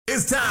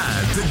It's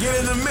time to get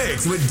in the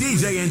mix with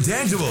DJ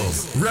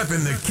Intangibles,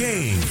 repping the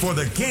king for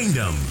the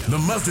kingdom. The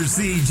mustard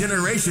seed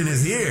generation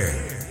is here.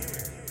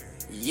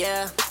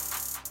 Yeah.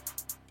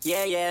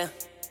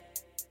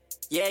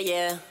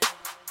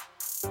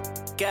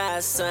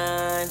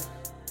 Godson.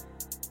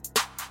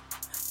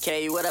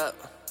 K, what up?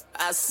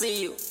 I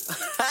see you.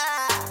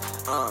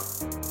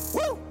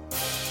 Woo!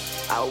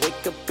 I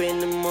wake up in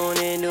the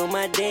morning, do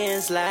my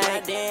dance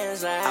like.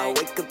 I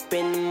wake up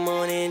in the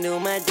morning, do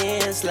my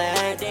dance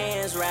like.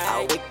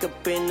 I wake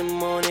up in the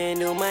morning,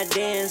 do my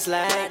dance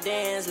like.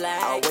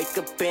 I wake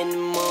up in the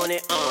morning,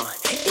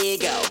 here you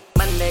go.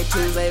 Monday,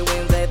 Tuesday,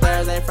 Wednesday,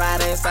 Thursday,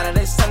 Friday,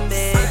 Saturday,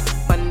 Sunday.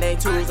 Monday,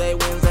 Tuesday,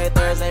 Wednesday,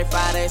 Thursday,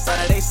 Friday,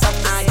 Saturday,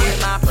 Sunday. I get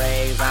my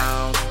praise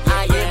on,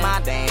 I get my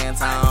dance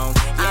on.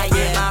 I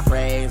get my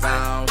praise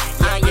on,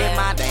 I get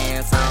my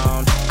dance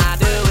on. I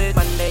do it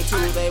Monday,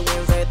 Tuesday,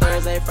 Wednesday,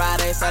 Thursday,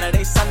 Friday,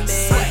 Saturday,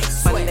 Sunday.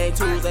 Monday,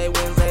 Tuesday,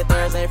 Wednesday,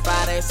 Thursday,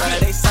 Friday,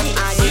 Saturday, Sunday.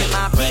 I get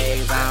my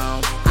praise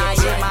on, I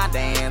get my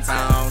dance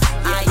on.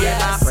 I get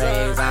my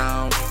praise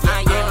on,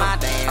 I get my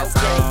dance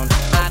on.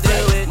 I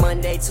do it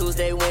Monday,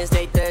 Tuesday,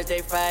 Wednesday,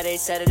 Thursday, Friday,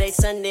 Saturday,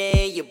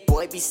 Sunday. Your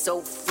boy be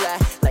so fly,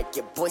 like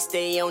your boy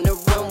stay on the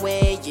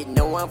runway. You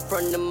know I'm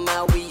from the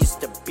mile, we used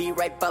to be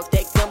right about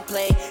that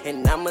gunplay.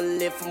 And I'ma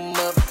lift him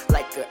up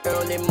like an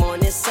early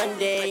morning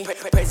Sunday.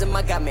 Praising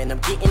my God, man, I'm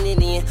getting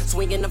it in.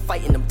 Swinging, I'm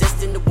fighting, I'm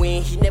destined to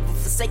win. He never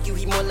forsake you,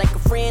 he more like a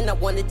friend. I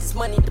wanted this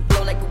money to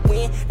blow like a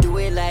wind. Do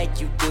it like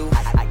you do,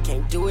 I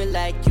can't do it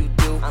like you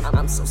do.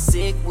 I'm so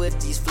sick with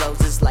these flows,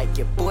 it's like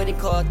your boy they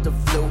caught the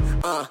flu.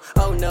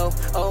 Oh no,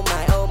 oh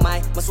my,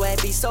 my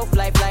swag be so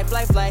fly.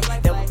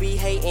 They will be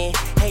hating.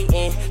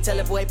 Tell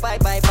a boy bye.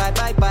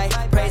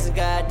 Praising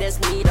God, that's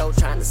me though.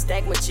 Trying to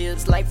stack my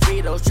chips like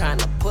Fritos. Trying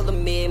to pull a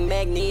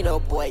mid-Magneto.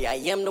 Boy, I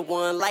am the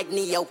one like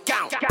Neo.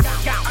 Count.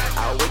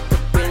 I wake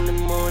up in the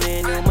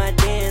morning, do my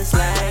dance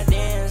like.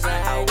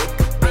 I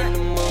wake up in the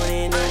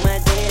morning, do my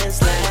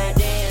dance like.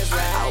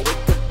 I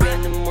wake up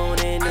in the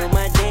morning, do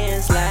my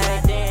dance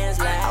like.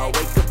 I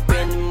wake up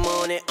in the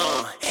morning,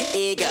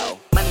 here you go.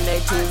 Monday,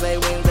 Tuesday,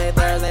 Wednesday,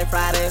 Thursday,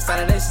 Friday,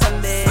 Saturday,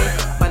 Sunday.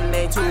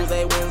 Monday,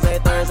 Tuesday, Wednesday,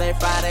 Thursday,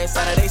 Friday,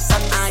 Saturday,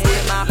 Sunday. I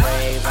get my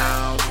praise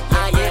on,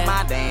 I get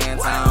my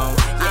dance on.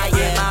 I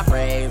get my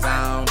praise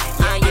on,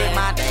 I get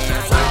my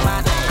dance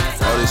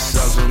on. All this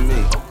sauce on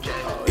me,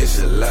 it's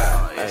a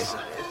lie. Ay.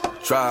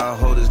 Try to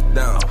hold us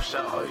down,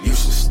 you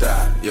should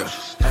stop. Yeah.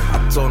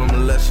 I told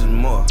them less is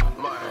more,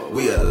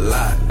 we a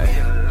lot. Ay.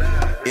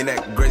 In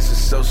that grace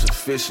is so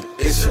sufficient,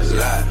 it's a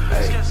lot.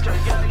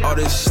 Ay. All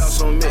this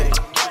sauce on me,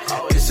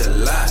 it's a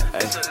lot.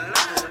 Ay.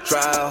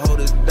 Try to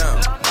hold us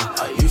down,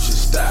 you should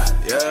stop.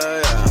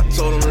 Yeah. I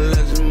told them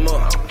less is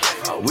more,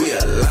 we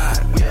a lot.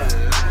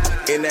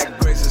 In that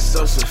grace is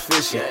so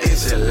sufficient,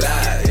 it's a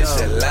lie, it's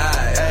a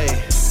lie. Ay.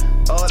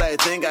 Oh, they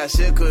think I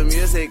should quit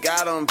music,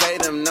 I don't pay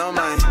them no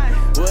mind.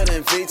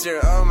 Wouldn't feature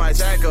on my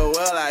track, oh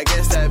well, I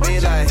guess that be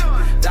like.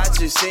 Thought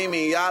you see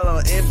me all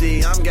on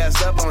empty, I'm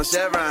gassed up on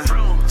Chevron.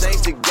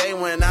 Changed the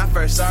game when I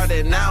first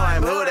started, now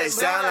I'm who they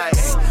sound like.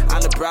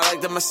 I'm the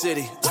product of my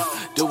city,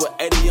 do a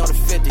 80 on the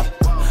 50.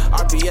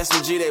 RPS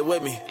and G, they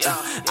with me.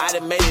 I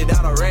done made it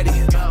out already.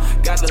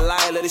 Got the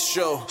light, let it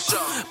show.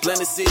 Blend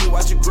the city,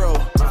 watch it grow.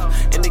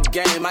 In the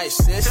game, I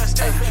assist.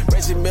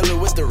 Reggie Miller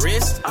with the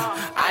wrist.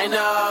 I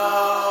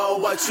know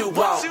what you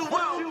want.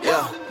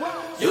 Yeah,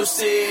 you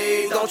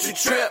see, don't you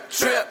trip.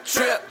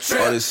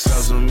 All this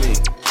sauce on me,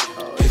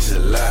 it's a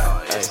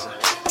lie. Ay.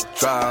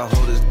 Try to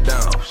hold us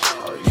down,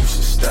 you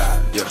should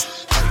stop. Yeah,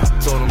 I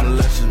told them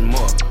less is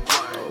more,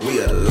 we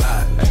a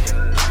lot. Ay.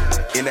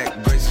 In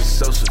that grace is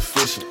so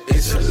sufficient,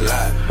 it's a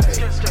lot.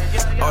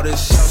 Ay. All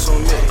this sauce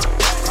on me,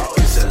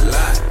 it's a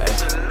lot. Ay.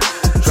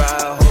 Try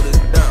to hold us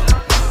down,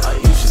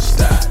 you should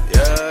stop.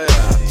 Yeah.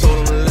 I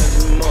told them less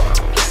is more,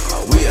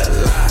 we a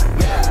lot.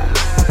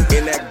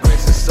 In that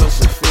grace is so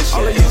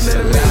sufficient, it's a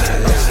lot.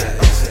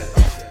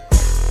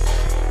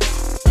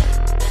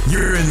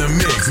 You're in the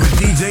mix with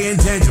DJ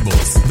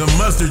Intangibles. The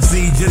mustard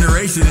seed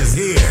generation is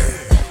here.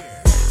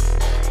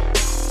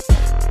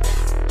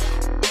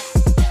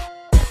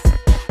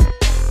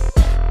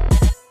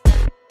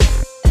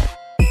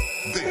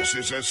 This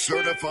is a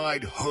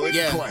certified hood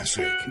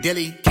classic.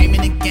 Dilly came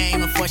in the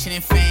game of fortune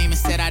and fame and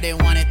said I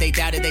didn't want it, they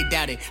doubted.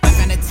 I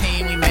found a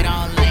team, we made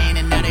our own lane,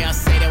 and now they all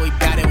say that we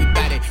bout it. We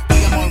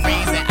got more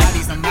rings than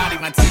Audis, I'm Audi.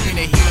 My team in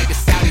the heat like the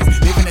Saudis.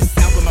 Live in the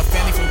South with my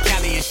family from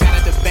Cali, and shout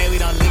out to Bay, we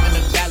don't live in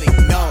the valley,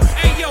 no.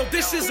 Hey yo,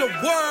 this is a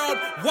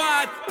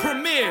worldwide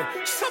premiere.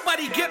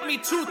 Somebody get me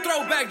 2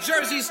 throwback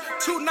jerseys,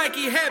 2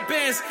 Nike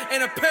headbands,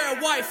 and a pair of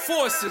white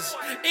forces.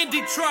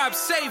 Indie Tribe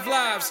save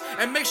lives,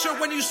 and make sure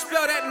when you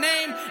spell that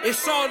name,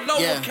 it's all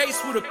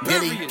lowercase with a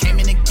period. Billy came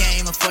in the game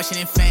game of fortune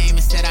and fame.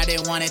 Instead, I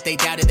didn't want it, they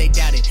doubted, they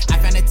doubted. I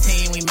found a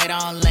team, we made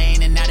our own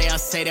lane, and now they all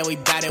say that we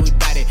bout it, we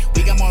bout it.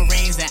 We got more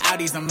rings than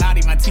Audis, I'm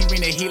Audi. My team bring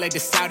the heat like the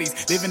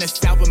Saudis. Live in the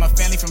South with my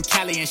family from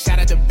Cali, and shout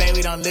out to Bay,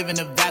 we don't live in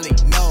the valley.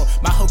 No,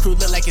 my whole crew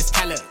look like it's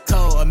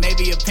Calico, or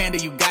maybe a panda,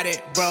 you got it,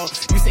 bro.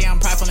 You say I'm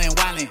prideful and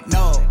wildin',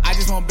 no, I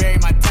just won't bury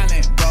my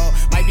talent, bro.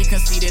 Might be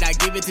conceited, I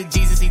give it to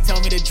Jesus, he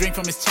told me to drink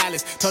from his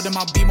chalice. Told him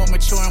I'll be more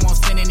mature and won't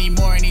sin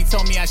anymore, and he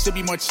told me I should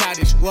be more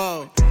childish,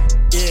 whoa,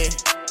 yeah.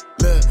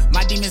 Look,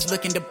 my demons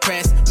looking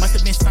depressed. Must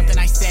have been something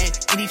I said.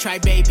 Indie try,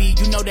 baby,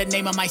 you know the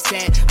name of my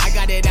set. I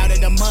got it out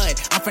of the mud.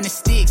 I'm from the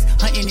sticks.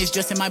 Hunting is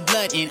just in my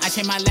blood. And I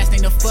changed my last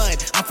name to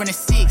Fudd. I'm from the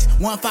 6,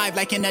 1-5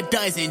 like in a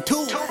dozen.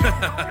 2.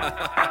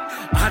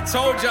 I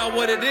told y'all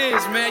what it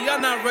is, man.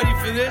 Y'all not ready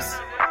for this.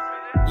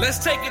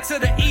 Let's take it to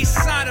the east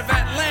side of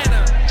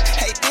Atlanta.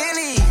 Hey,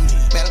 Billy,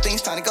 man,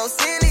 things trying to go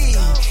silly.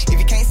 If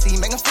you can't see,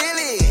 make them feel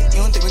it.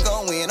 You don't think we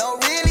gon' win, oh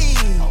really?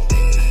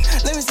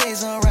 Let me say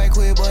something right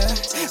quick, boy.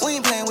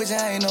 We ain't playing with you,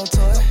 I ain't no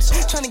toy.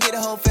 Trying to get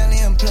a whole family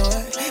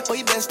employed.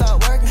 Boy, you better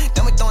start working.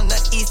 Then we throwing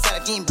nothing east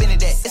side if you ain't been to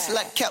that. It's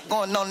like a cap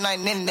going on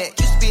night in that.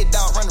 Used to be a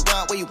dog running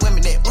around where you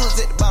women at. We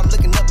was at the bottom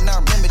looking up and I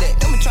remember that.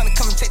 Then we trying to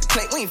come and take the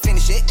plate, we ain't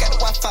finished yet. Got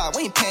the Wi-Fi,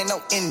 we ain't paying no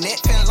internet.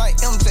 Feeling like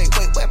MJ,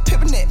 wait, where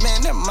pippin' at?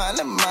 Man, never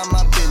mind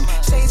my business.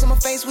 Shades on my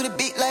face with a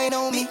big light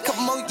on me.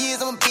 Couple more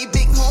years, I'ma be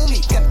big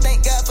homie. Gotta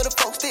thank God for the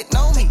folks that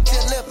know me.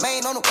 Just left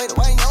main on the way to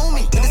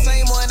Wyoming. And the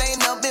same one ain't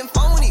never been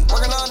phony.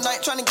 Working all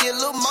night trying to get a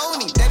little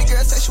money. Daddy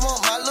girl said she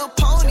want my little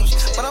pony.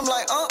 But I'm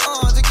like,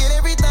 just get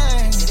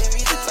everything.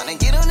 Trying to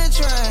get on the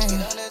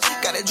train.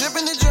 Got it drip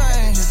in the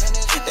drain.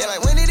 They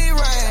like, when did it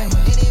rain?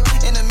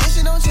 And the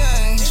mission don't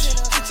change.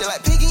 She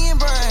like Piggy and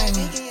Brain.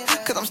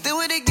 Cause I'm still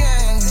with the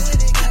gang.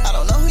 I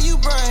don't know who you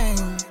bring.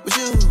 But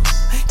you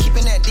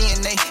keeping that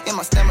DNA in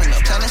my stamina.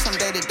 Planning some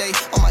day to day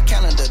on my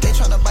calendar. They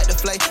tryna bite the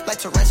flake like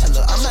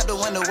tarantula. I'm not the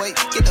one to wait,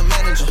 get the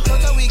manager.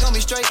 Told her we gon'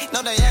 be straight,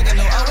 no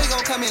diagonal. Always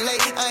gon' come in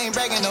late, I ain't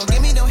bragging no.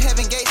 Give me them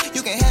heaven gate,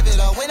 you can have it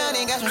all. When I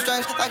ain't got some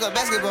stripes like a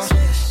basketball.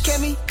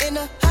 Kept me in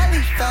the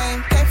Holly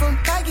fame, came from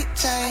pocket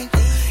chain.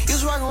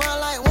 Used to walk around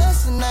like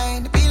what's the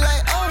name? To be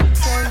like,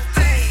 okay.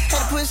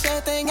 Had to push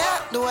everything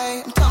out the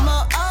way. I'm talking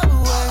about all the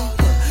way.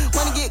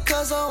 Wanna get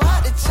cuz on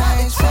out the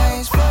change.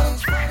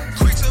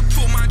 Quick to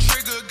pull my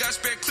trigger, got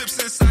spare clips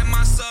inside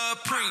my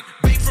Supreme.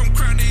 Bait from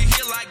crown to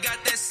heel, I got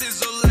that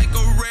sizzle like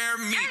a rare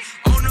meat.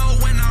 Oh no,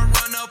 when I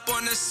run up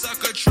on a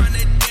sucker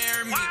tryna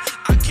dare me.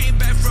 I came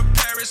back from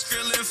Paris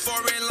feeling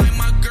foreign like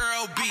my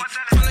girl B.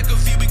 Feel like a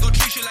Phew, we gon'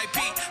 treat you like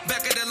Pete.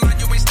 Back of the line,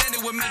 you ain't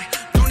standing with me.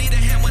 Don't need a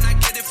hand when I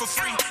get it for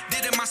free.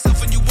 Did it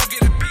myself and you won't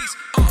get a piece.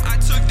 I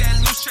took that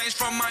loose change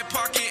from my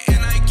pocket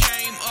and I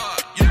came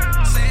up.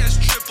 Yeah, say it's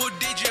triple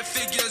digit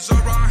figures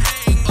or I'll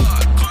hang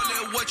up. Call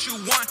it what you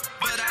want,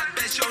 but I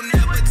bet you'll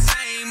never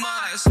tame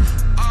us.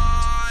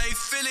 I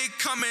feel it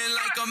coming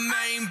like a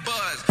main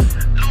buzz.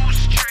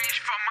 Loose change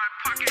from my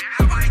pocket,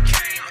 how I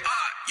came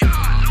up.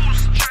 Yeah,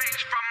 loose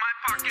change from my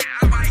pocket,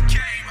 how I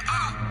came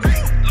up.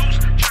 Hey, loose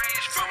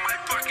change from my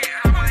pocket,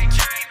 how I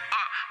came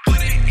up.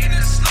 Put it in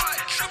a slot,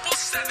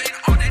 777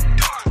 on the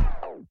door.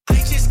 I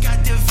just got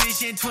the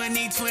vision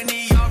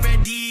 2020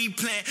 already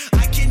planned.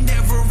 I can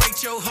never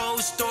rate your whole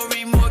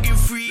story, Morgan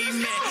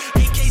Freeman.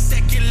 AK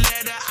second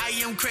letter, I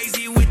am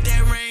crazy with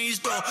that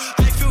range though.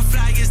 I feel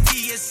fly as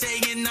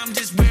TSA and I'm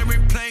just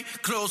wearing plain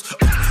clothes.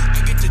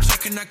 I get the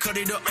check and I cut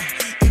it up.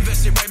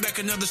 Invest it right back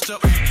another step.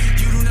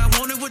 You do not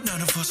want it with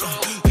none of us.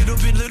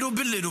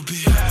 Little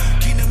bit.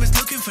 Kingdom is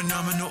looking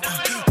phenomenal.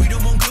 We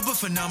don't want good but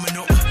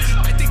phenomenal.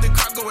 I think the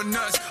crowd going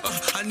nuts.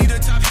 I need a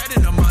top hat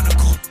and a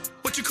monocle.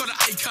 What you call an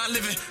icon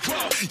living?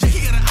 Yeah,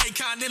 he got an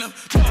icon in him.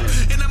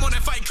 And I'm on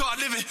that fight card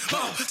living.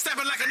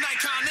 Stabbing like a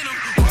Nikon in him.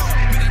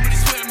 Man, I really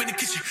swear I'm in the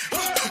kitchen.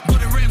 More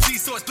than Ramsey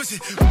sauce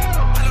pushing.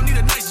 I don't need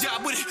a nice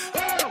job with it.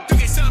 You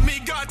can't tell me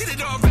God did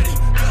it already.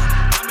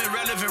 I'm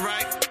irrelevant,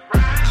 right? I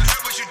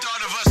heard what you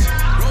thought of us.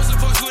 Rosa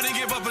Parks wouldn't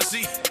give up a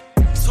seat.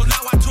 So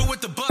now I tour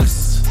with the bus.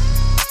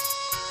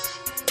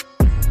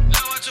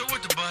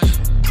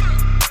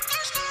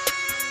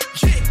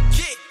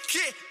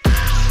 Yeah.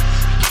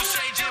 Loose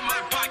change in my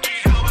pocket,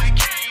 how I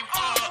came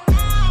up.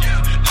 Yeah,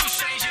 loose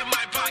change in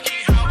my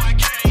pocket, how I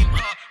came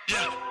up.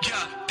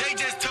 Yeah. They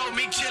just told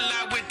me chill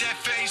out with that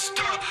face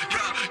stuff.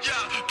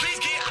 Yeah. Please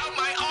get out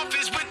my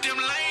office with them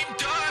lame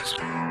ducks.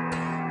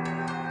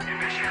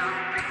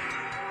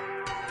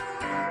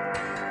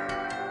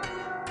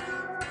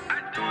 I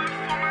do it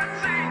for my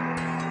team.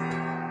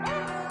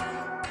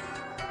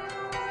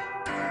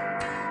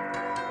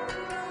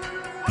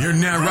 You're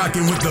now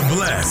rocking with the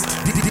blessed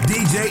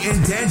DJ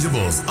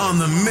Intangibles on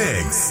the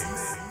mix.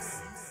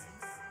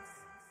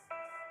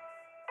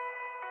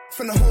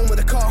 From the home of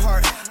the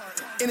Carhartt,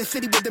 in the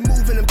city where they're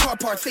moving in car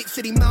parts, 8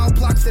 city mile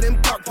blocks of them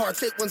park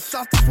parts, 8 1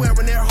 soft to swear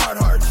when they're hard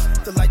hearts.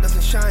 The light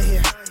doesn't shine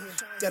here.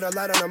 Got a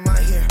lot on our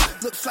mind here.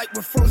 Looks like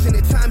we're frozen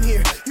in time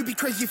here. You'd be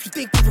crazy if you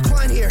think we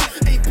recline here.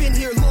 Ain't been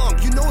here long.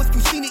 You know if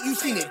you've seen it, you've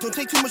seen it. Don't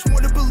take too much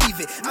more to believe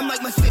it. I'm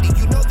like my city.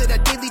 You know that I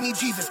daily need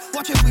Jesus.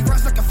 Watch as we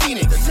rise like a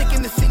phoenix. The sick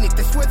and the cynic.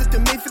 They swear that they're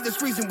made for this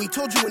reason. We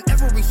told you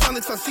whenever we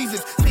silence our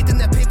seasons. Faith in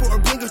that paper or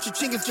blingers,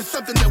 cha-ching is just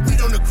something that we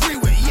don't agree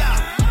with. Yeah.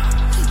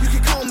 You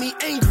can call me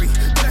angry,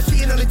 but I see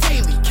it on the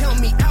daily.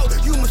 Count me out.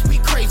 You must be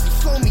crazy.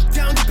 Slow me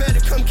down. You better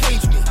come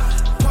cage me.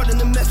 Pardon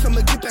the mess,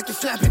 I'ma get back to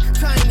slapping.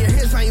 Tying your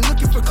hands, I ain't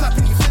looking for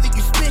clapping. You said that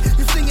you spit,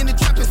 you're singing and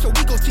trapping. So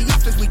we go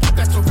TF as we get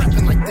back to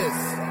rapping like this.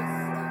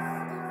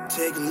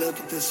 Take a look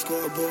at the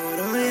scoreboard,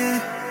 oh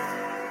yeah.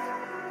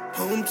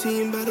 Home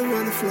team better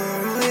run the floor,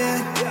 oh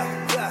yeah.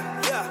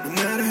 No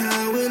matter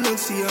how it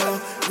looks, yo,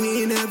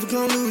 we ain't ever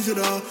gonna lose it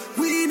all.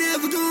 We ain't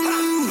never gonna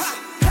lose.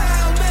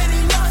 How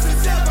many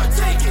losses ever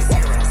taken?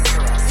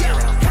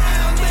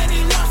 How many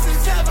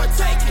losses ever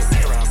taken?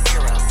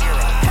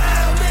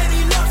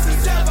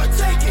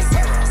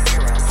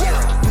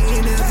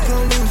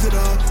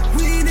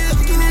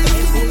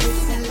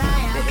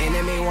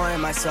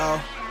 My soul,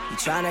 you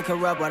tryna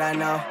corrupt what I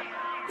know.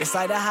 It's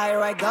like the higher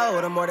I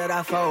go, the more that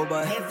I fold.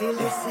 But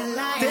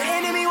the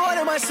enemy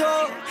wanted my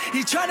soul.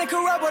 He tryna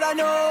corrupt what I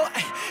know.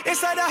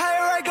 It's like the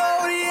higher I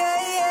go,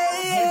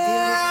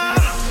 yeah.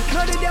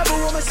 Know the devil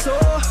want my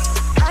soul.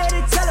 I had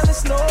to tell him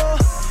it's no.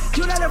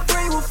 You're not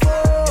afraid we'll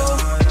fall.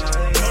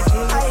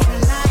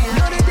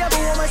 Know the devil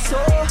want my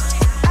soul.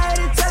 I had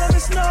to tell him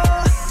it's no.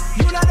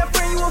 You're not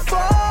afraid we'll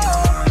fall.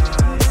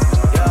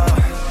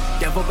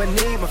 Devil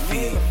beneath my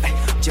feet.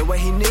 Just where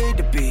he need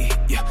to be,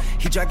 yeah.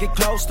 He try get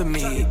close to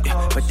me,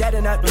 yeah. But that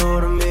ain't not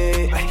new to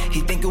me. He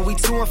thinkin' we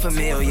too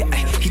unfamiliar.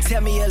 He tell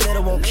me a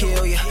little won't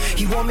kill ya.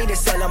 He want me to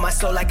sell on my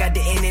soul like I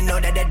didn't and know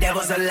that the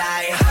devil's a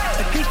liar.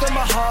 A thief in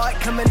my heart,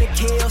 coming to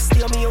kill,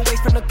 steal me away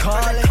from the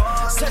calling.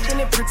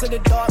 Sucking and prince of the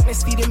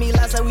darkness, feeding me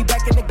lies like we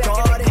back in the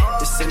garden.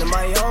 The sin of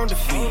my own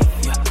defeat,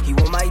 yeah. He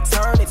want my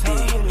eternity,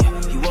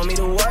 yeah. He want me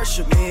to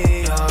worship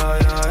me,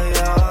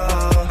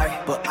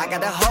 but I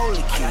got the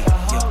holy key,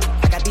 yeah.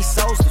 Got these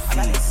souls to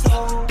feed,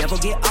 yeah. Devil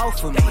get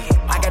off of me.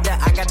 I got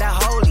that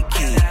holy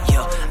key,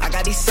 yeah. I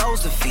got these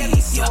souls to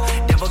feed,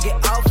 yeah. Devil get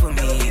off of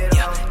me,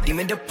 yeah.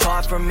 Demon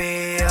depart from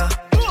me, yeah.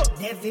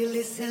 Devil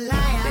is a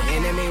liar. The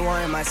enemy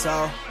wanted my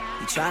soul.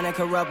 He tryna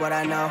corrupt what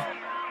I know.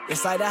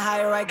 It's like the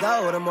higher I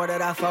go, the more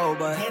that I fold.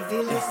 But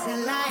devil is a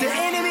liar. The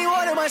enemy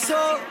wanted my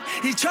soul.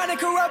 He tryna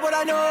corrupt what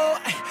I know.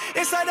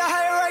 It's like the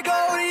higher I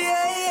go,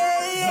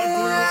 yeah.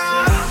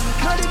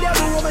 Know the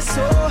devil want my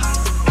soul.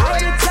 I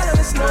already tell him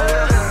it's no.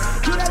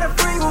 You're not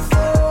afraid we'll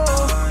fall.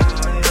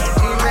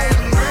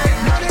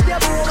 Know the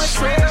devil want my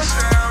soul.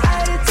 I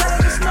already tell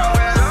him it's no.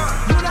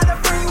 You're not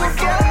afraid we'll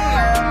fall.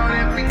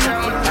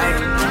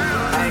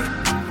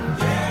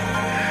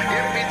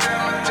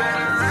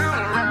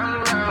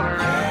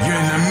 You're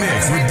in the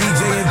mix with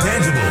DJ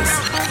Intangibles.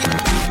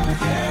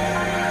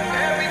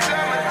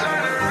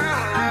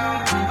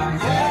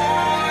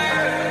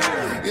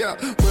 Yeah,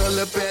 well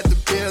up at the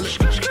village,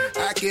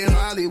 I can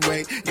hardly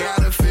wait. Got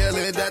a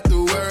feeling that the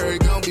word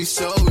gon' be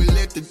so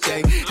lit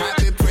today. I've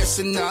been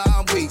pressing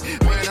all week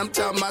when I'm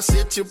talking about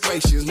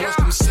situations. Once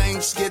them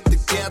saints get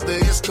together,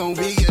 it's gon'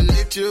 be a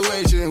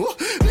lituation.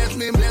 Bless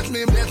me,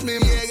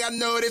 yeah, I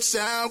know that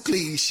sound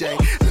cliche.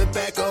 Look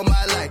back on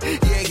my life,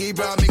 yeah, he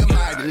brought me a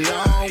mighty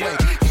long way.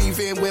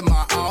 Even with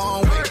my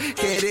own way,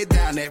 headed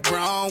down that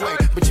wrong way.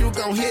 But you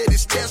gon' hear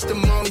this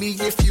testimony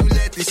if you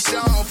let this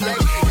song play.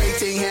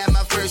 18 had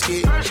my first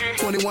kid,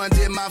 21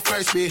 did my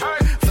first bit.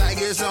 5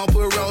 years on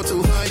parole,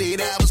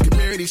 200 hours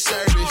community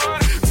service.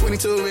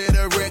 22 with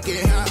a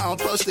record, I'm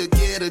supposed to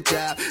get a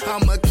job.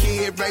 I'm a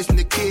kid, raising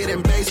the kid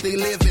and basically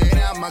living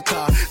out my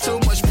car. Too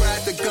much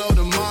pride to go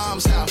to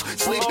mom's house,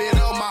 sleeping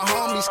on my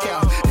homie's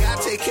couch.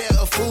 Gotta take care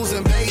of fools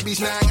and babies,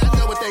 now I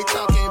know what they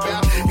talking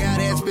about. God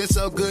has been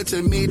so good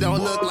to me,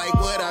 don't look like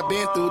what I've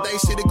been through. They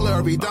see the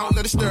glory, don't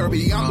know the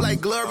story. I'm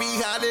like glory,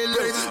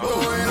 hallelujah.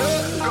 Going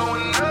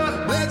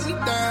up, blessing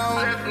down.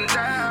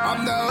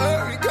 I'm not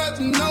hurry, cause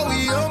you know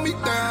he hold me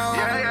down.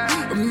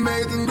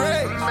 Amazing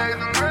grace,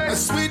 a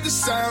sweet the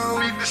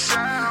sound.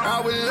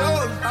 I will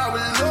love,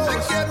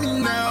 look at me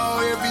now.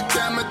 Every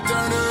time I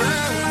turn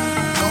around,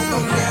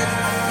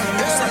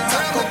 every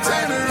time I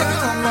turn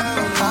around,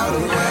 all the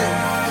way.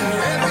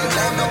 Every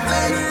time I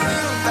turn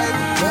around,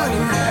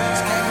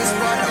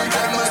 every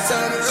time I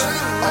turn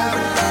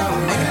around,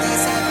 making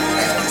these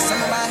happen.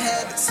 Some of my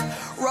habits,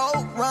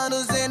 road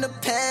runners in the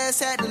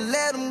past, had to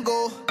let them go.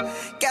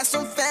 Got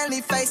some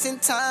family facing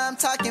time,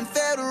 talking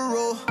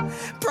federal.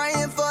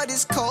 Praying for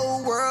this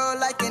cold world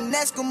like an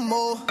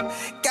Eskimo.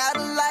 Got a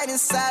light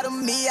inside of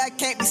me, I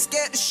can't be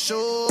scared to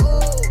show.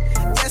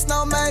 Yes,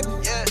 no, maybe.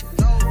 Yeah.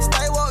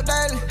 Stay woke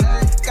daily.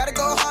 Gotta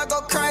go hard,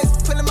 go crazy.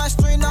 Pulling my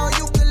string on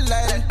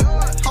ukulele.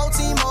 Whole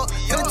team up,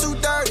 feeling too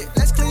dirty.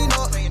 Let's clean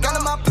up. Got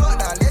in my plug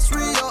now, let's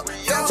re-up.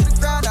 Down to the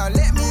ground now,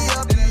 let me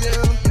up.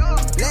 Yeah.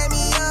 Let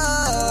me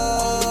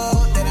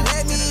up.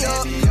 Let me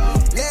up.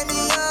 Let me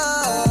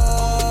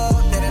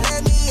up.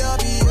 Let me up.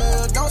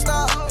 Yeah. Don't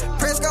stop.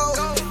 Press go.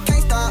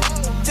 Can't stop.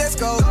 Just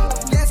go.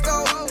 Let's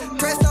go.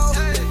 Presto.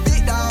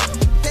 Big dog.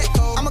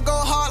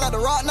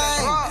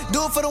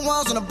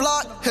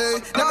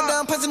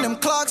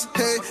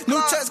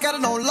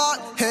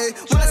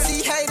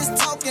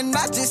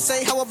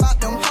 say, how about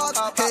them hawks?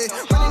 Hey,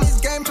 running this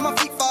game till my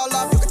feet fall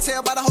off. You can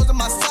tell by the holes in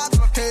my socks.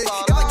 Hey,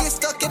 if I get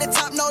stuck at the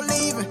top, no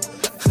leaving.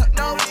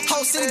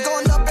 Whole city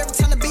going up every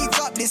time the beat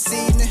drop this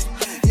evening.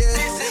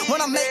 Yeah,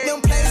 when I make them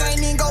plays, I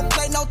ain't even gon'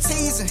 play no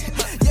teasing.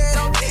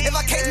 Yeah, if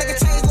I can't make a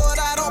change, Lord,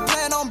 I don't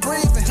plan on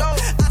breathing.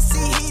 I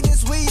see he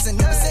just wheezing.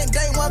 Never since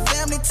day one,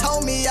 family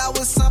told me I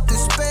was something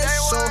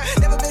special.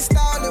 Never been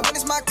stalling when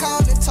it's my call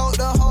and told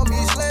the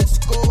homies, let's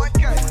go.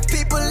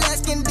 People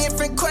asking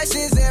different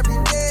questions every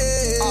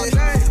day.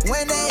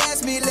 When they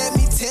ask me, let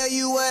me tell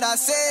you what I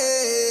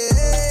say.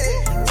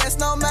 Yes,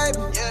 no, maybe.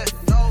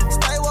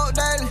 Stay woke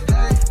daily.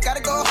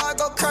 Gotta go hard,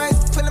 go crazy.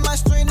 Pulling my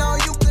string on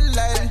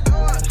ukulele.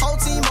 Whole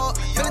team up,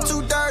 feeling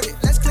too dirty.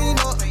 Let's clean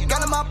up.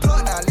 Got in my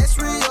plug now, let's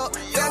re-up.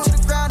 Down to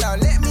the ground now,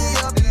 let me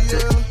up.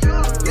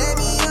 Let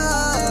me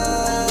up.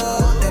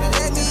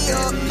 Let me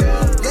up.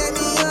 Let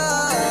me up.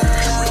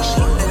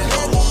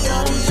 Let me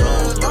up.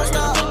 Don't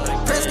stop.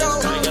 Press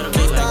go. Can't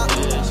stop.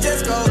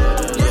 Let's go.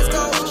 Let's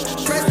go.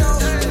 Press go.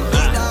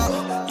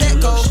 Let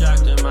go.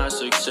 Shocked at my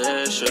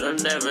success.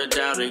 Should've never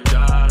doubted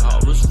God. I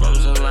was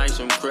frozen like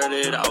some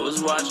credit. I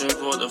was watching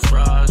for the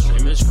fraud.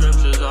 Streaming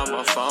scriptures on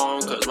my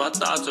phone, cause my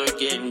thoughts are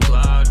getting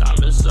clogged. I've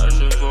been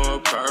searching for a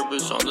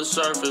purpose. On the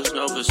surface,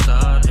 no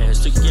facade. Hands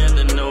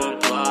together, no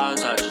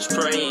applause. I just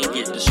pray and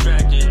get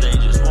distracted. They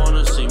just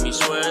wanna see me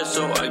swear,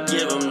 so I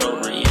give them no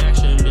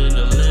reaction. Been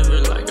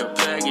delivered like a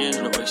package.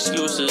 No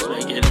excuses,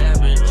 make it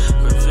happen.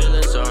 Quit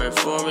feeling sorry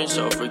for me,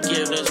 so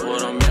forgiveness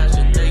what I'm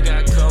asking. They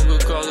got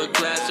Coca-Cola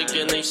Classic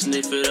and they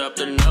sniff it up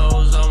their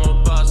nose. I'm a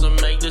boss and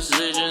make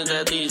decisions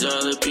that these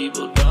other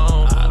people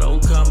don't. I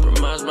don't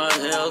compromise my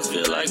health,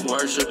 feel like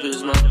worship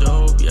is my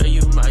dope. Yeah,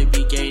 you might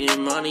be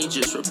gaining money,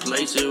 just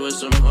replace it with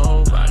some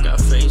hope. I got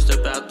faced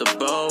up out the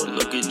boat,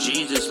 look at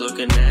Jesus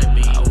looking at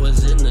me. I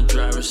was in the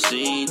driver's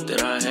seat,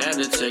 then I had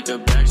to take a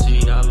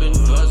backseat. I've been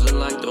buzzing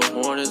like the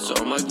Hornets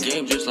on my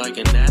game just like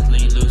an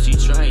athlete. Lucy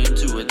trying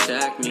to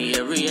attack me,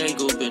 every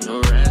angle been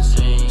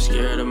harassing.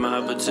 Scared of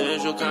my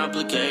potential,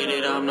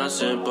 complicated, I'm not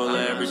simple.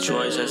 Every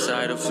choice has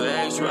side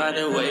effects,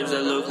 riding waves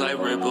that look like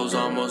ripples.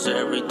 Almost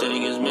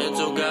everything is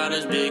mental, God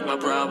is big, my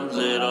problems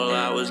little.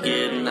 I was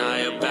getting high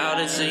about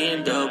it,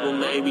 seeing double,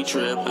 maybe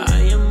triple. I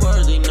am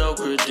worthy, no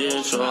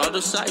credential, all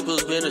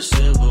disciples been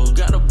assembled.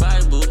 Got a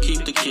Bible,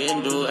 keep the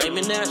Kindle,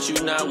 aiming at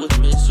you not with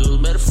missiles.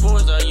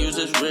 Metaphors I use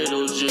as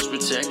riddles, just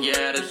protect your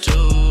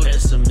attitude.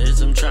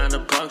 Pessimism trying to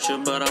puncture,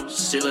 but I'm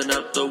sealing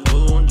up the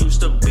wound.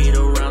 Used to beat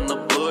around the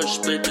bush,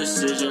 split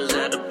decisions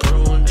had to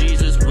prune.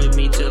 Jesus with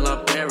me till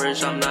I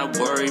perish, I'm not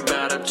worried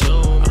about a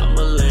tomb. I'm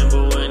a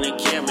Lambo in a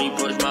Camry,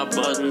 push my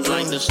buttons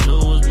like the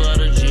snooze.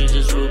 Blood of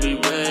Jesus, ruby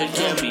red,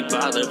 can't be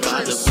bothered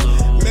by the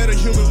blue.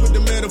 Meta-human with the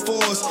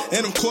metaphors,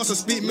 and of course I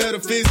speak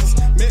metaphysics.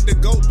 Met the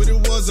goat, but it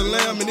was a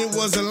lamb, and it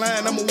wasn't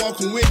lying. I'm a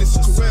walking witness.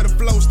 Career the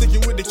flow,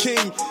 sticking with the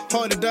king.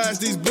 Hard to dodge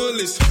these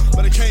bullets,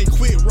 but I can't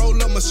quit. Roll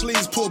up my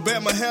sleeves, pull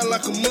back my hair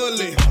like a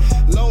mullet.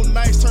 Long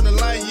nights turn to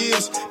light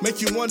years,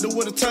 make you wonder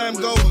where the time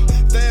go.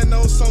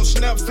 Thanos on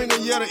snap finger,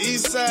 yeah, the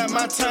east side,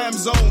 my time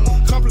zone.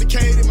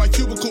 Complicated, my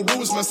cubicle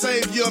rules, my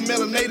savior,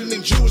 melanated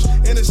and Jewish.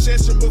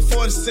 Intercession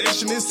before the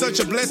session, it's such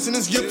a blessing,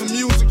 it's gift for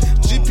music.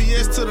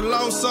 GPS to the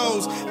lost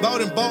souls,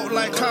 bought and bought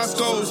like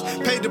Costco's.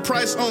 Paid the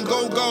price on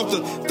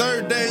Golgotha,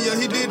 third day, yeah,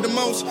 he did the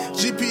most.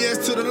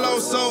 GPS to the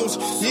lost souls,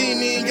 you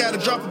ain't even gotta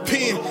drop a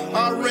pin.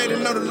 Already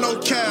know the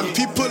locale, if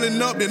he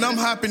pulling up, then I'm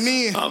hopping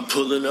in. I'm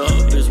pulling up,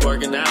 it's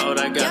working out,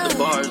 I got the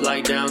bars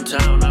like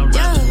downtown. I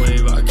ride the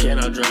wave, I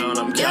cannot drown.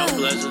 I'm counting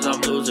blessings,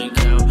 I'm losing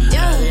count.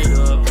 Add it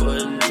up,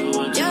 putting two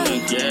and two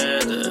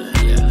together.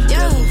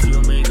 Devil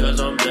feel me cause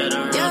I'm better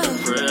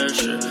under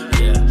pressure.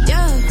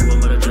 Who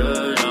am I to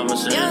judge? I'm a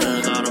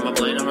sinner. Thought on my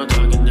plate, I'm not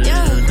talking this.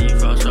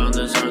 Defrost on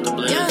this earth, the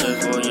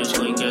blizzard. 4 years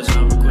clean, guess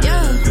I'm a quitter.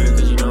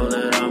 Cause you know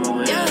that I'm a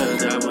winner.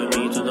 God with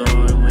me through the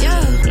hard and winter.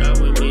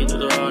 God with me through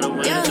the hard and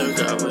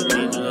winter. God with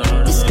me through the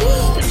hard and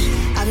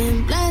winter. I've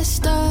been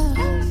blessed up,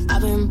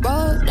 I've been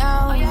broke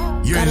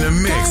down. You're in the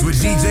mix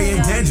with DJ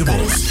Intangibles.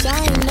 Gotta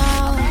shine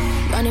now,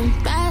 running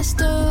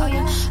faster,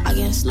 I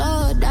can't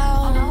slow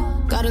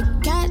down. Gotta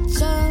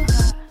catch up,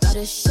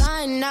 gotta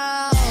shine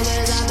now.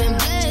 Cause I've been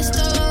blessed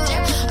up,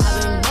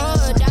 I've been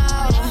broke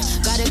down.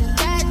 Gotta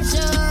catch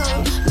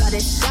up, gotta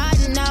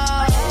shine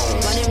now.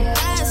 Running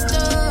faster,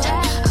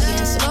 I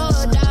can't slow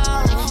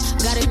down.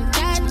 Gotta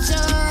catch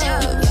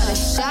up, gotta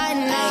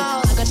shine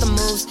now. I got the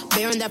moves,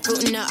 bearing that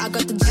fruit and now I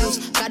got the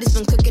juice. God has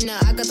been cooking now,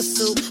 I got the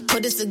soup.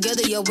 Put this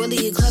together, yo, really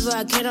he clever,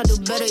 I cannot do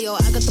better, yo.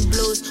 I got the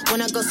blues,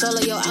 when I go solo,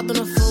 yo, I've been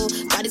a fool.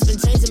 God has been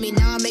changing me,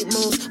 now I make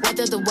moves.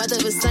 Whether the weather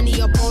is sunny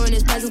or pouring,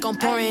 his presence gon'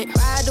 pour it.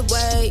 Ride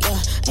away,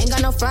 yeah, ain't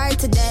got no fright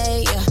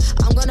today, yeah.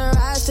 I'm gonna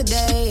rise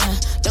today, yeah.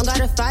 Don't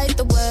gotta fight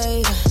the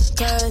way, yeah.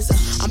 Cause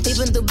I'm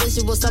peeping through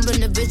visuals, some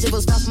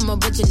individuals, far from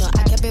original.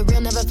 I kept it real,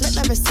 never flip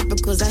my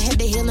reciprocals. I had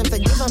to heal and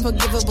forgive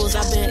unforgivables.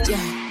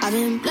 I've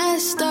been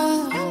blessed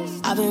up,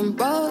 I've been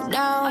broke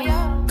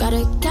down.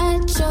 Gotta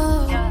catch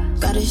up,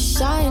 gotta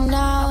shine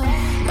now.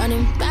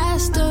 Running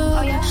faster,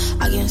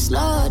 I can't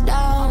slow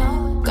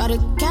down. Gotta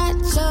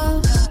catch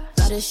up,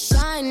 gotta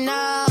shine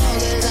now.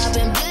 Cause I've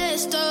been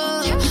blessed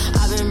up,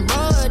 I've been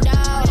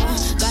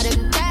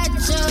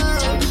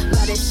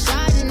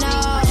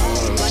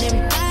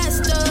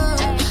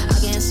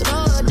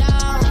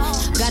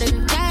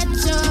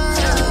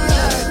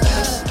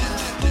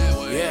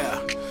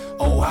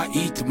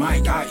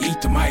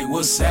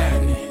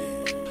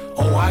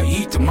I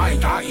eat the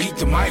mic,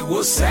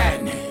 what's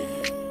happening?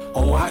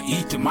 Oh, I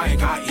eat the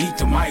mic,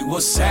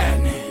 what's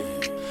happening?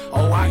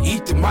 Oh, I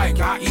eat the mic,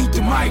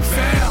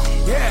 fam.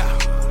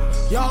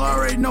 Yeah, y'all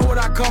already know what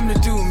I come to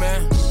do,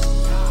 man.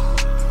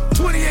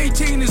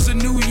 2018 is a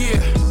new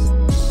year,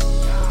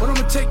 but I'm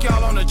gonna take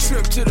y'all on a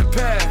trip to the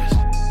past.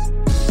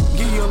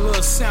 Give you a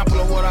little sample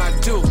of what I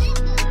do.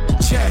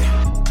 Check.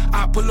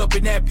 I pull up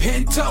in that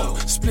Pinto,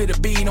 split a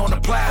bean on the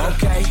platter.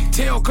 Okay.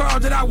 Tell Carl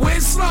that I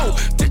went slow.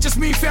 That just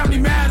mean family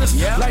matters.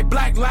 Yep. Like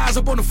black lives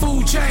up on the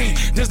food chain.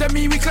 Does that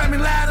mean we climbing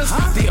ladders?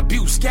 Huh? The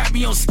abuse got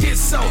me on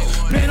schizo.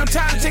 Man, I'm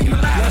tired of taking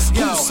the ladders.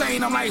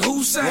 Hussein, I'm like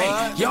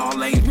Hussein. Y'all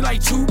lanes be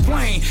like too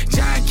plain.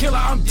 Giant killer,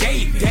 I'm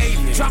David.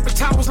 Dropping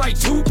towers like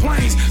 2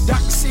 planes.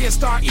 Doctor said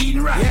start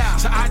eating right. Yeah.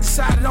 So I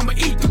decided I'ma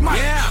eat the mic.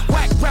 Yeah.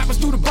 Whack rappers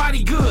do the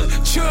body good.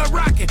 Chug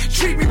rockin',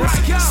 treat me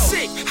right.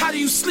 Sick, how do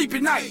you sleep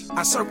at night?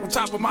 I circle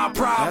top of my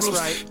problems. That's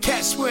right.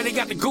 Cats swear they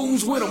got the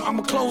goons with them.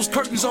 I'ma close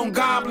curtains on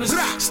goblins.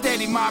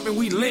 Steady mobbing,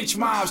 we lynch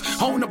mobs.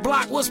 On the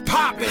block, what's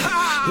poppin'?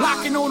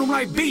 Locking on them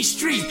like B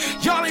Street.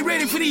 Y'all ain't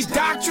ready for these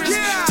doctrines?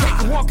 Yeah.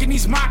 Take a walk in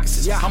these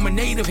moccasins. Yeah. I'm a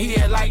native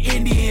here like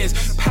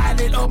Indians.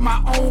 Pilot of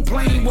my own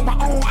plane with my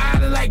own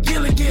island like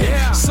Gilligan.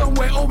 Yeah.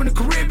 Somewhere over in the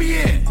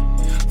Caribbean.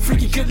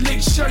 Freaky good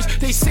lick shirts.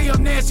 They say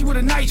I'm nasty with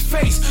a nice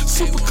face.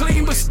 Super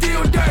clean but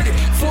still dirty.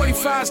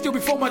 45 still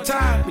before my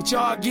time, but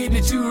y'all getting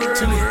it too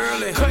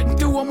early. Cutting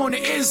through, I'm on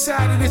the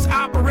inside of this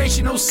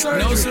operation. No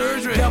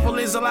surgery. Devil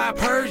is alive,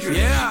 perjury.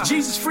 Yeah.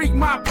 Jesus freak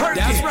my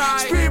perky. That's right.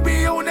 Spirit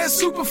be on that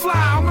super fly.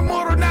 I'm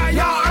immortal now,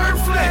 y'all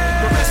earthly.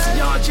 The rest of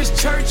y'all just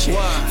churchy.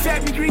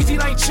 Fat me greasy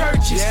like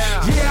churches.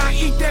 Yeah, I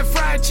eat that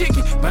fried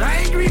chicken, but I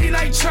ain't greedy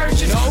like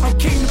churches. Nope. I'm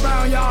king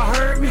bound, y'all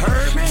heard me.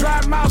 Dry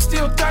mouth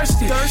still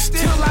thirsty.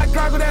 Till I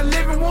gargle that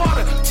living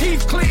water.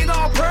 Teeth clean,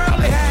 all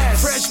pearly.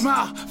 Yes. Fresh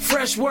mouth,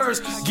 fresh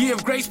words.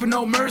 Give grace but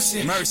no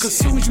mercy. Cause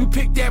soon as you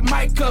pick that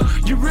mic up,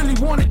 you really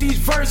wanted these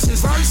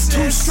verses.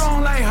 Too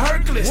strong like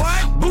Hercules.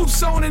 What?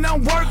 Boots on and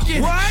I'm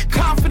working. What?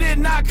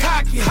 Confident, not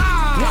cocky.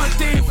 One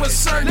thing for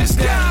certain. Let's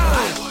go.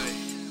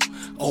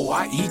 Oh,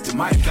 I eat the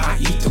mic,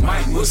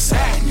 what's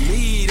happening?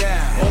 Lead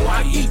out. Oh,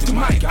 I eat the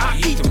mic,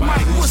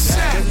 what's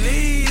happening?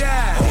 Lead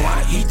out. Oh,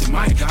 I eat the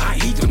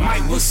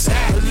mic, what's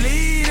happening?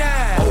 Lead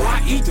out. Oh, I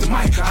eat the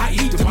mic,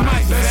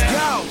 let's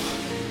go.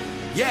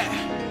 Yeah.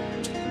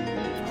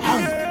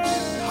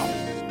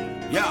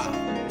 Yeah.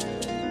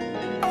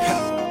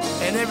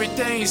 And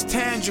everything's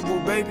tangible,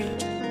 baby.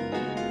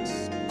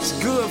 It's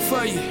good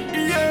for you.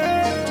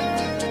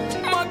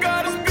 Yeah. My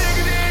God is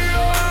bigger than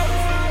yours.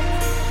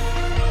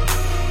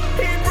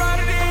 He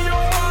brighter than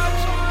your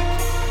watch.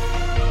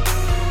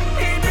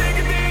 He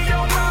bigger than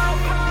your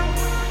mouth.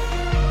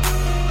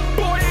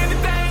 Boy,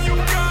 anything you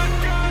got,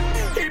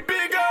 he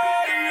bigger,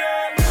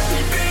 yeah. He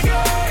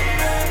bigger,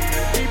 yeah.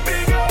 He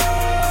bigger,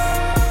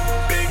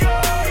 bigger,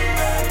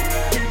 yeah.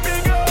 He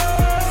bigger,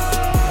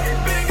 he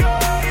bigger,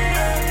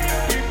 yeah.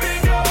 He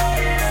bigger,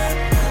 yeah.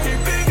 He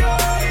bigger,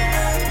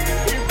 yeah.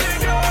 He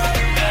bigger,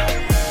 yeah.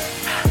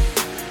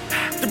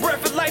 The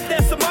breath of life,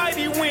 that's a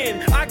mighty win.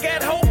 I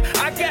got hope.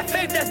 I got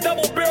faith, that's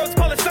double barrels,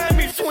 call it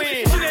Siamese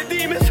twin. See that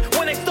demons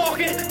when they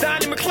stalking,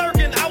 Donnie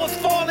McClurkin. I was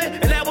falling,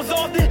 and that was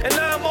often, and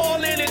now I'm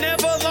all in and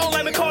never alone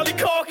like Macaulay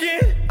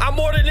Culkin. I'm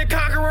more than a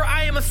conqueror,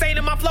 I am a saint,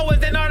 and my flow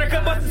is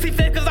Antarctica. Must see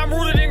fit, cause I'm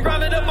rooted and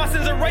grounded up. My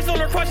sins erased on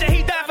the crush, and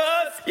he died for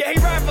us. Yeah, he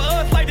ride for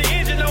us like the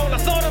engine on. I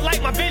saw the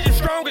light, my vision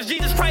strong, cause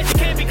Jesus Christ, he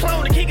can't be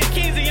cloned. The king of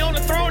kings, he on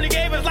the throne, he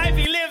gave his life,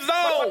 he lives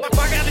on.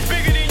 My God is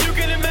bigger than you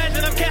can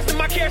imagine. I'm casting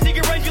my cares, he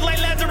can raise you like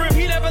Lazarus.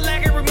 He never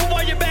lacking, remove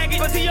all your baggage,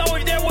 but he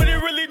always there when it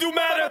really do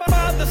matter.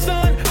 Father,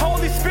 Son,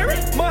 Holy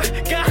Spirit, my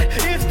God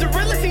is the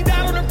realest. He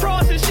died on the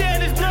cross and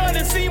shed his blood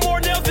and see more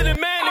nails than a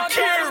man to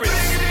carry.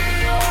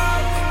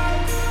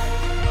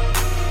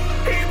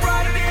 He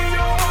brighter than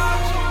your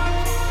watch.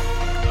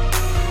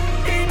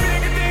 He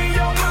bigger than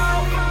your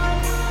mouth.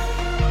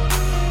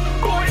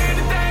 Boy,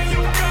 anything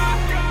you got,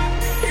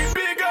 he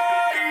bigger,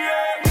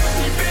 yeah.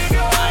 He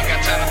bigger. I ain't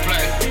got time to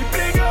play. He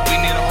bigger. We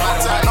need a right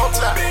away. No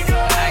time.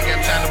 I ain't got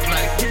time to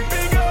play. He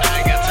bigger. I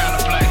ain't got time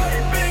to play.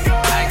 He bigger.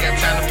 I ain't got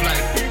time to play.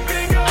 He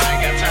bigger. I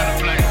ain't got time to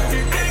play. He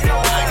bigger.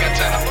 I ain't got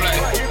time to play.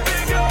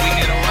 We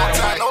need a right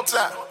away. No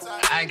time.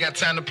 I ain't got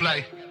time to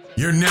play.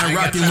 You're now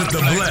rocking with the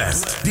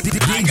blessed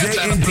DJ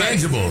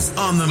Intangibles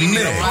on the mix.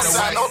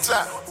 No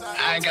time.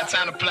 I ain't got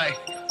time to play.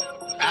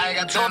 I ain't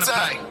got time to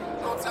play.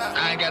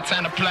 I ain't got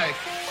time to play.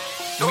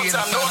 No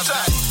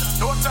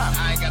time.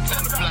 I ain't got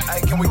time to play.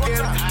 Hey, can we get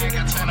it? I ain't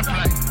got time to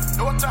play.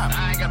 No time.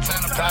 I ain't got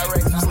time to play.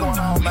 Pyrexx, what's going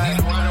on, man?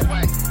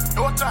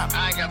 No time.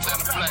 I ain't got time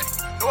to play.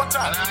 No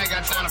time. I ain't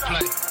got time to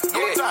play.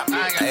 No time.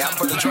 Hey, I'm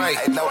for the Drake.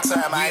 Hey, no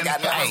time. I ain't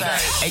got no time.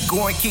 Hey,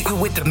 go and kick it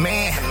with the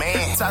man.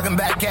 Talking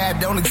about God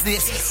don't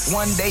exist.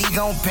 One day he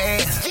gon'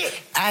 pass.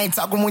 I I ain't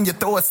talking when you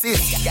throw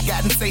assists.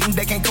 God and Satan,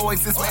 they can't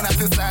coexist. Man, I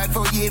feel sorry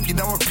for you if you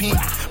don't repent.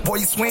 Boy,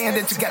 you swearing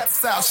that you got the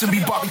South. Should be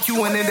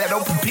barbecuing in that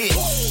open pit.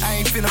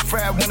 I ain't finna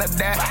fry when I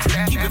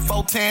die. Keep it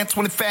 4, 10,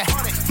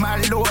 25. My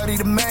lordy,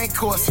 the main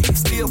course.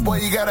 Still, boy,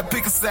 you gotta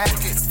pick a side.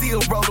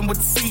 Still rolling with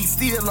the seed.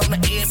 Still on the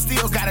edge.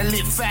 Still gotta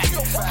live fat.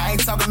 I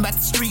ain't talking about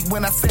the street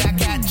when I say I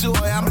got joy.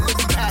 I'm a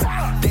living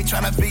pack. They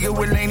tryna figure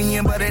we're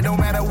lenient, but it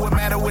don't matter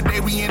what day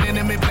we in.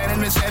 Enemy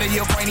planning to shatter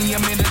your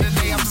cranium. End of the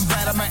day, I'm just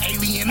glad I'm an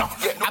alien.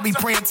 I be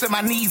praying till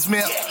my knees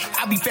melt.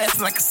 I be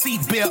fasting like a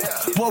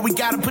seatbelt. Boy, we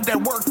gotta put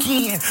that work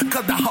in,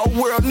 cause the whole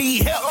world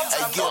need help.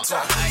 Hey, yo,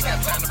 time. I ain't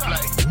got time to play.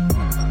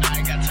 I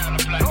ain't got time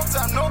to play. No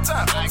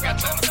time. I ain't got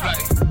time to play.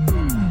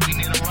 We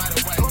need a right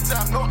away. No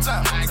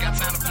time. I ain't got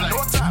time to play.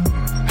 No time.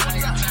 I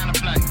ain't got time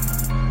to play.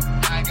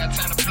 I ain't got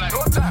time to play.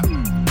 No time.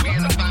 We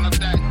in the final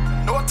day.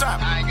 No time.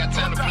 I ain't got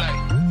time to play.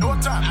 No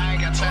time. I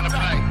ain't got time to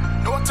play.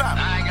 No time.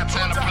 I ain't got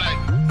time to play.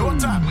 No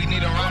time. We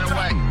need a right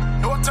away.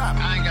 No time.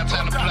 I ain't got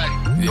time to play.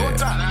 No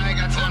time. I ain't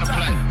got time to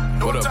play.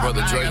 What up,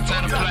 brother Drake?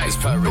 It's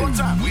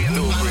Pyrexx. We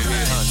do it right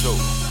here, honcho.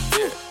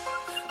 Yeah.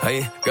 I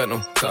ain't got no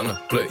time to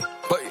play.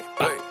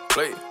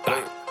 Play.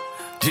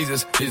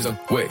 Jesus is a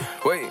wait.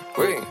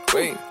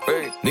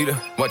 Need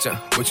to watch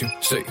out what you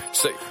say.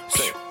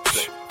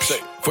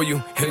 For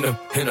you in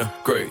a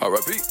grave.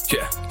 R.I.P.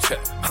 Yeah.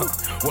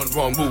 One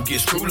wrong move,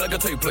 get screwed like a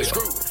tape player.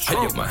 I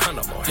get my hand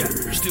up on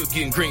here. Still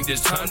getting green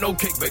this time, no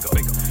cake baker.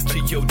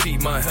 G.O.D.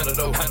 my hand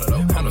though.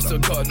 Honor still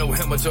guard, no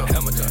hammer.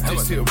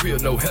 This here real,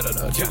 no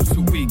header. Just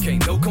too weak,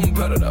 ain't no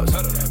competitors.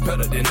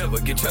 Better than ever,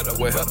 get cheddar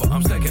wherever.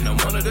 I'm stacking, I'm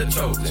one of the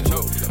chosen.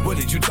 What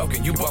did you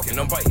talking? You walking,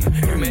 I'm biting.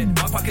 Here, man,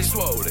 my pocket's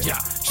swollen. Yeah,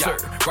 sir,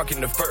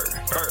 rocking the fur.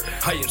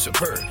 I am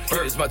superb.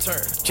 Here is my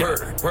turn.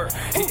 Word.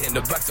 Hitting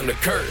the blocks on the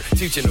curb.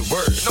 Teaching the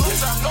word. No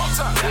time.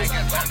 I ain't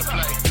got time to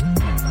play.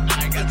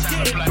 I ain't got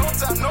time to play. No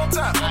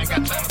time. I ain't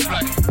got time to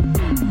play.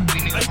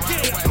 We need a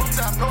right away.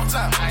 No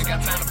time. I ain't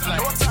got time to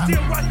play.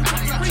 Still right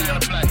here with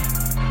the play.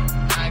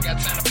 I ain't got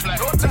time to play.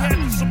 No time.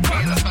 We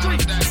in the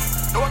final day.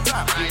 No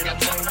time. I ain't got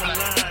time to play.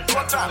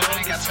 No time. I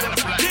ain't got time to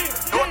play.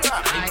 No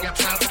time. I ain't got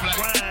time to play.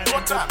 No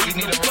time. We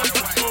need a right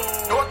away.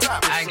 No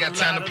time. I ain't got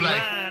time to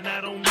play.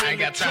 I ain't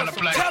got time to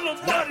play. I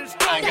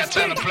ain't got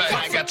time to play.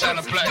 I ain't got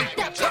time to play.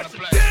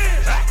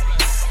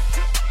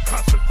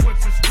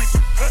 Consequences,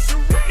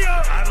 repercussions.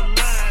 Out of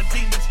line,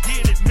 demons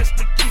get it.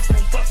 Mr. Keep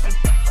on busting.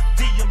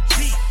 DMG,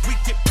 we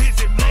get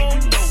busy,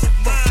 man. You know it,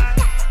 mine.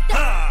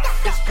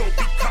 It's gonna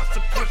be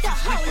consequences,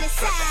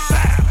 repercussions.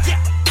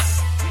 Yeah.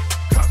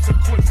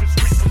 Consequences,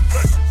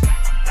 repercussions.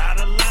 Out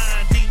of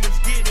line, demons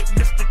get it.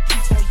 Mr.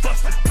 Keep on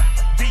busting.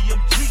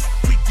 DMG,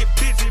 we get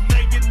busy,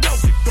 man. You know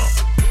it,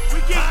 busting. We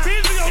get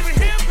busy over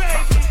here, baby.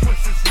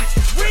 Consequences,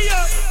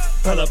 repercussions.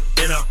 Pull up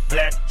in a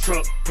black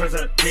truck,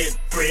 President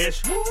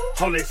fresh.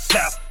 Holy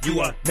South, you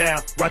are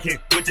now rocking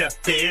with the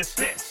fist.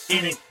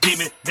 Any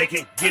demon, they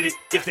can get it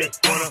if they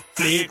wanna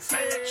flex.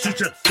 Shoot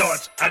your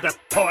darts at the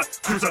part,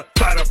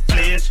 crucify the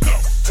flesh.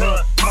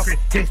 Blood talking,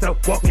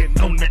 gangsta walking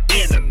on the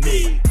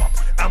enemy.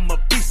 I'm a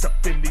beast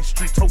up in these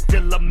streets, whole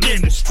killer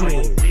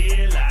ministry.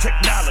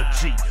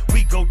 Technology,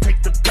 we go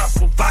take the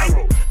gospel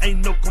viral.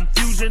 Ain't no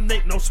confusion,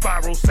 ain't no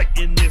spiral.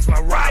 Satan is my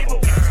rival.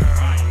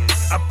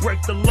 I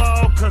break the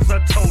law cause I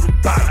told them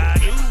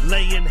Bible.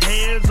 Laying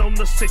hands on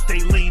the sick, they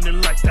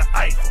leaning like the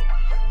Eiffel.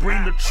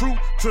 Bring the truth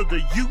to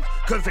the youth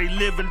cause they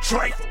live in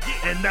trifle.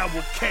 And I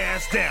will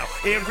cast down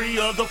every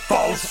other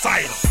false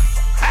idol.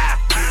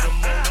 Get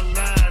them on the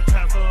line,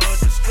 time for a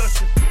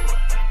discussion.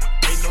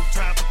 Ain't no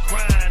time for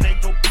crying,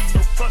 ain't gon' be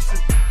no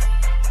fussing.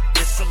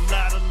 It's a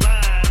lot of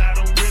line, I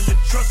don't really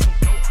trust them.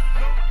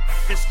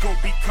 It's gon'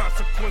 be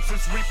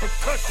consequences,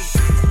 repercussions.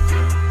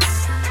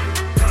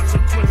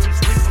 Consequences,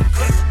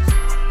 repercussions.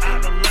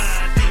 Out of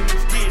line,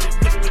 demons get it,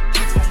 Mr.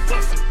 Keep on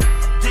bustin'.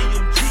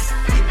 DMG,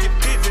 we get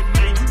busy,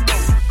 man, you know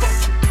we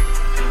bustin'.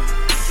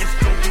 It's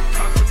gon' be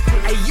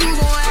consequences. Hey, you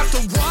gon' have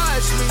to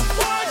watch me.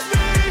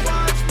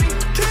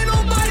 Can't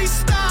nobody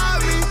stop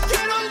me.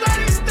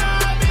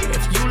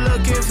 If you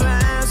looking for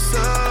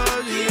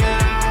answers,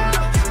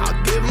 yeah, I'll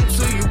give them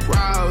to you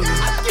proudly.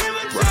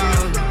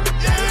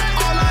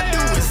 All I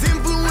do is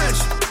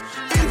influential.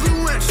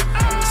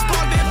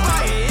 Spark that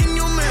fire in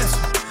your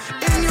mental.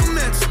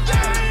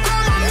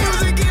 All my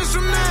music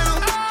instrumental.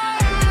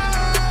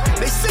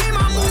 They say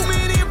my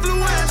movement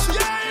influential.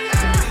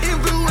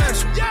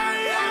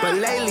 But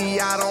lately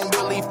I don't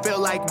really feel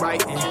like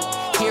writing.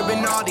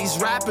 Hearing all these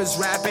rappers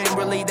rapping,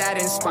 really that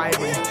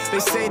inspiring. They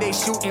say they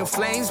shooting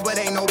flames, but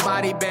ain't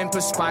nobody been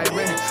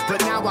perspiring.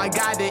 But now I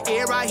got the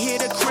air, I hear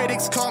the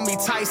critics call me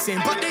Tyson.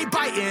 But they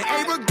biting,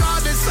 ain't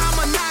regardless,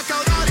 I'ma knock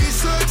out all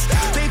these hooks.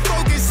 They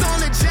focus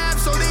on the jab,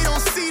 so they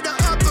don't see the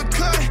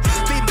uppercut.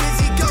 They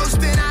busy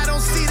ghosting, I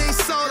don't see they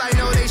soul, I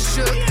know they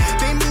should.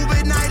 They move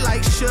at night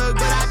like Suge,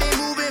 but I been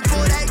moving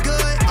for that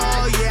good.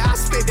 Oh yeah, I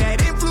spit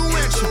that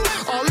influential,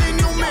 all in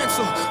your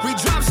mental. We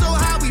drop so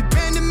high, we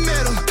bend the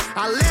middle.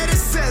 I let it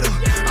settle.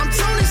 I'm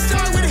Tony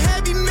Stark with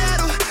heavy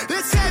metal.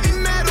 Let's heavy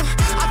metal.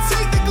 I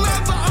take the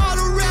glove for all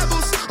the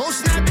rebels. Oh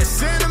snap, it's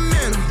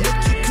sentimental. Look,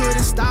 you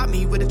couldn't stop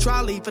me with a trial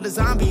Molly for the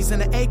zombies and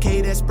the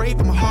AK that's sprayed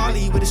from a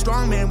Harley. With a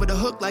strong man with a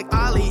hook like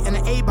Ollie and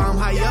an A-bomb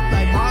high up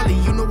like Marley.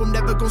 You know I'm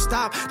never gonna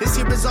stop. This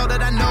here is all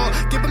that I know.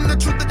 Give them the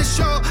truth of the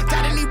show.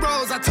 Got any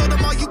roles? I told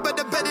them all you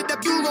better bet it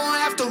up. You gon'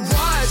 have to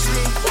watch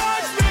me.